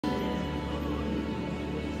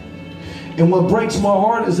And what breaks my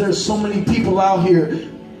heart is there's so many people out here,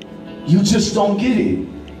 you just don't get it.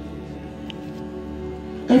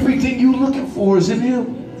 Everything you're looking for is in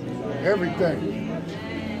Him. Everything.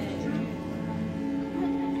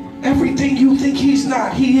 Everything you think He's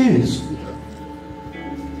not, He is.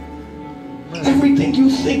 Everything you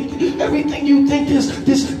think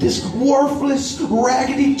this worthless,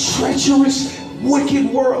 raggedy, treacherous, wicked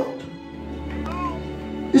world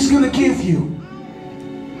is going to give you.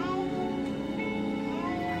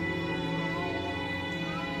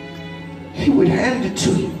 He would hand it to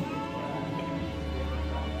you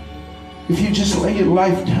if you just lay your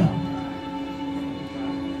life down.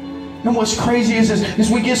 And what's crazy is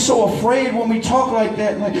we get so afraid when we talk like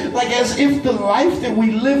that, like as if the life that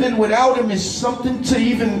we live in without Him is something to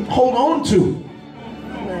even hold on to.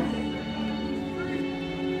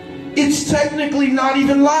 It's technically not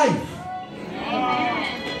even life.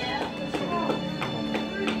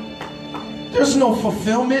 There's no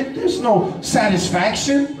fulfillment. There's no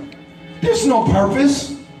satisfaction. There's no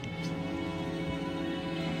purpose.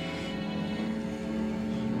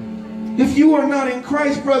 If you are not in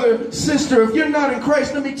Christ, brother, sister, if you're not in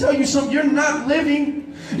Christ, let me tell you something. You're not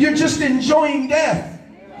living. You're just enjoying death.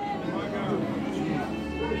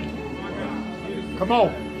 Come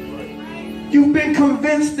on. You've been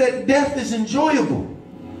convinced that death is enjoyable.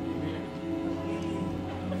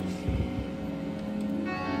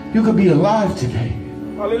 You could be alive today.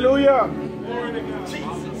 Hallelujah.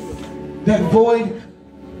 That void,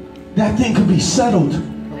 that thing could be settled.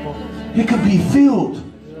 It could be filled.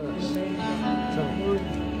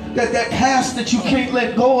 That past that you can't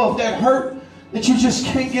let go of, that hurt that you just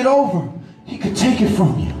can't get over, He could take it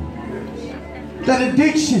from you. That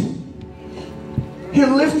addiction,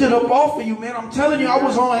 He'll lift it up off of you, man. I'm telling you, I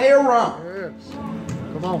was on heroin.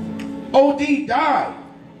 Come on. OD, died.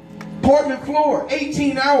 Apartment floor,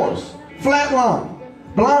 18 hours. Flatline.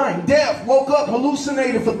 Blind, deaf, woke up,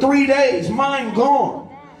 hallucinated for 3 days. Mind gone.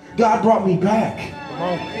 God brought me back. Come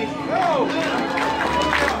on.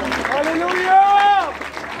 Hallelujah.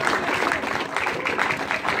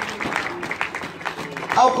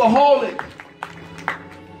 Alcoholic.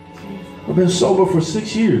 I've been sober for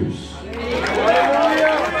 6 years.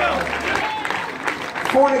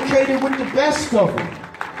 Fornicated with the best of them.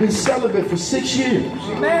 Been celibate for 6 years.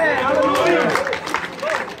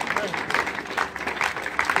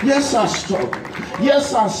 Yes, I struggle.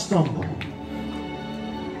 Yes, I stumble.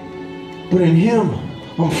 But in Him,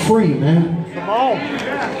 I'm free, man. Come on.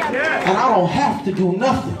 And I don't have to do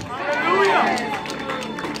nothing.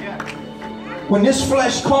 When this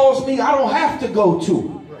flesh calls me, I don't have to go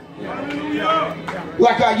to it.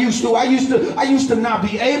 Like I used to. I used to not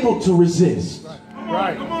be able to resist.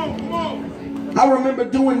 Right. I remember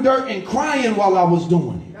doing dirt and crying while I was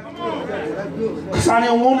doing it. Because I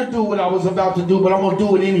didn't want to do what I was about to do, but I'm going to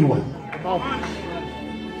do it anyway.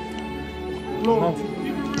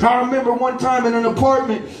 I remember one time in an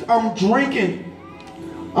apartment, I'm drinking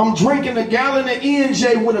a gallon of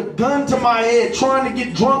E&J with a gun to my head, trying to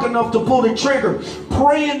get drunk enough to pull the trigger,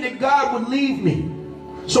 praying that God would leave me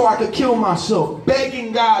so I could kill myself,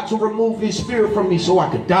 begging God to remove His spirit from me so I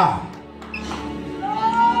could die.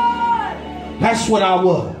 That's what I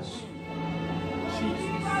was.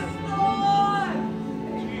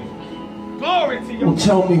 Glory to you. Don't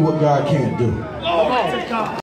tell me what God can't do. Glory to God.